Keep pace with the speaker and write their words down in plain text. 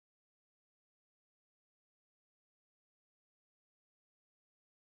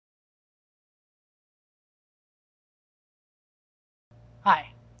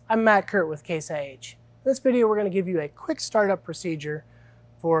Hi, I'm Matt Kurt with Case IH. In this video, we're going to give you a quick startup procedure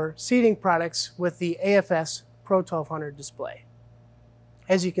for seating products with the AFS Pro 1200 display.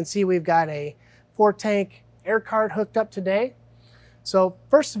 As you can see, we've got a 4-tank air cart hooked up today. So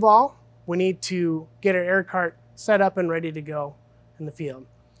first of all, we need to get our air cart set up and ready to go in the field.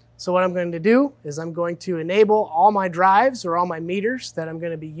 So what I'm going to do is I'm going to enable all my drives or all my meters that I'm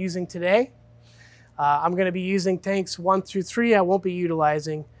going to be using today. I'm going to be using tanks 1 through 3. I won't be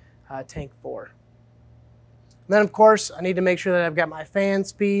utilizing tank 4. And then of course I need to make sure that I've got my fan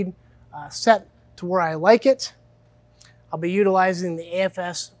speed set to where I like it. I'll be utilizing the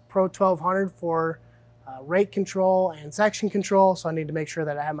AFS Pro 1200 for rate control and section control, so I need to make sure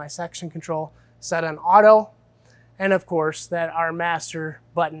that I have my section control set on auto, and of course that our master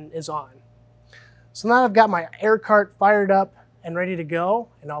button is on. So now I've got my air cart fired up and ready to go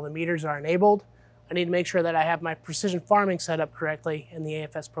and all the meters are enabled. I need to make sure that I have my precision farming set up correctly in the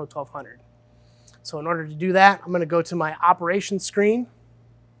AFS Pro 1200. So in order to do that, I'm going to go to my operations screen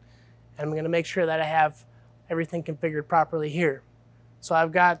and I'm going to make sure that I have everything configured properly here. So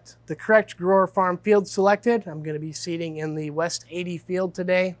I've got the correct grower farm field selected. I'm going to be seeding in the West 80 field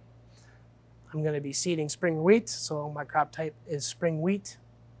today. I'm going to be seeding spring wheat, so my crop type is spring wheat.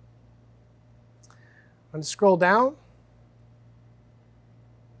 I'm going to scroll down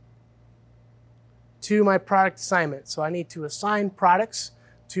to my product assignment. So I need to assign products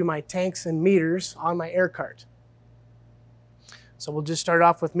to my tanks and meters on my air cart. So we'll just start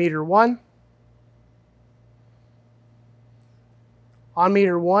off with meter 1. On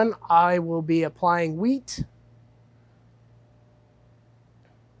meter 1, I will be applying wheat.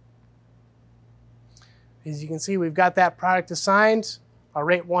 As you can see, we've got that product assigned. Our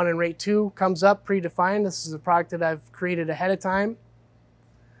rate 1 and rate 2 comes up predefined. This is a product that I've created ahead of time.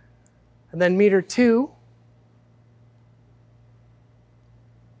 And then meter 2,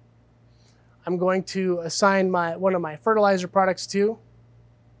 I'm going to assign one of my fertilizer products to.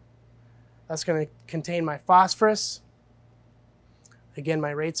 That's going to contain my phosphorus. Again, my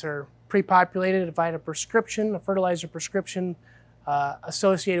rates are pre-populated. If I had a prescription, a fertilizer prescription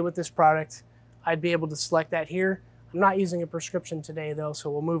associated with this product, I'd be able to select that here. I'm not using a prescription today though, so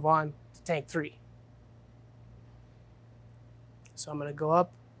we'll move on to tank 3. So I'm going to go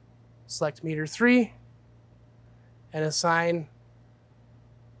up, select meter 3, and assign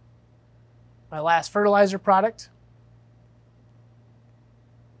my last fertilizer product.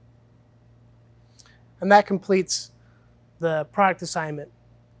 And that completes the product assignment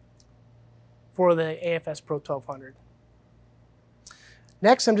for the AFS Pro 1200.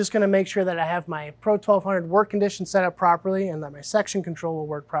 Next, I'm just going to make sure that I have my Pro 1200 work condition set up properly and that my section control will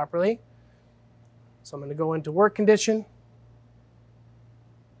work properly. So I'm going to go into work condition.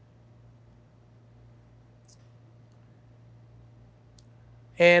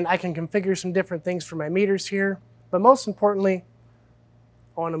 And I can configure some different things for my meters here, but most importantly,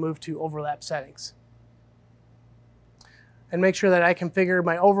 I want to move to overlap settings and make sure that I configure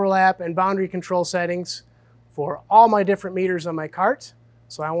my overlap and boundary control settings for all my different meters on my cart.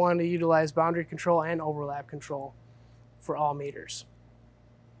 So I want to utilize boundary control and overlap control for all meters.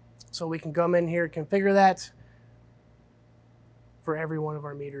 So we can come in here and configure that for every one of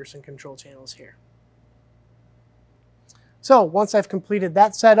our meters and control channels here. So once I've completed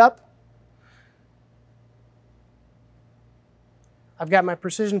that setup, I've got my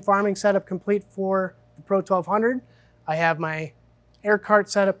precision farming setup complete for the Pro 1200. I have my air cart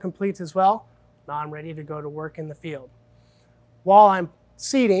setup complete as well. Now I'm ready to go to work in the field. While I'm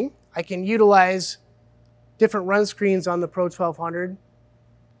seeding, I can utilize different run screens on the Pro 1200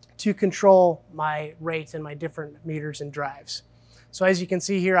 to control my rate and my different meters and drives. So as you can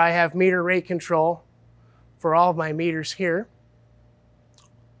see here, I have meter rate control for all of my meters here,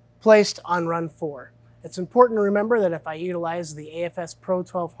 placed on run 4. It's important to remember that if I utilize the AFS Pro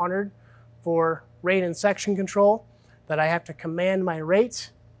 1200 for rate and section control, that I have to command my rate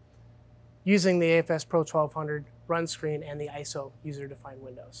using the AFS Pro 1200 run screen and the ISO user-defined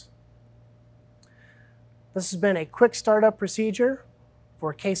windows. This has been a quick startup procedure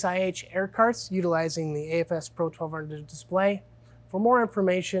for Case IH air carts utilizing the AFS Pro 1200 display. For more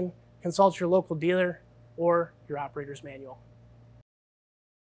information, consult your local dealer or your operator's manual.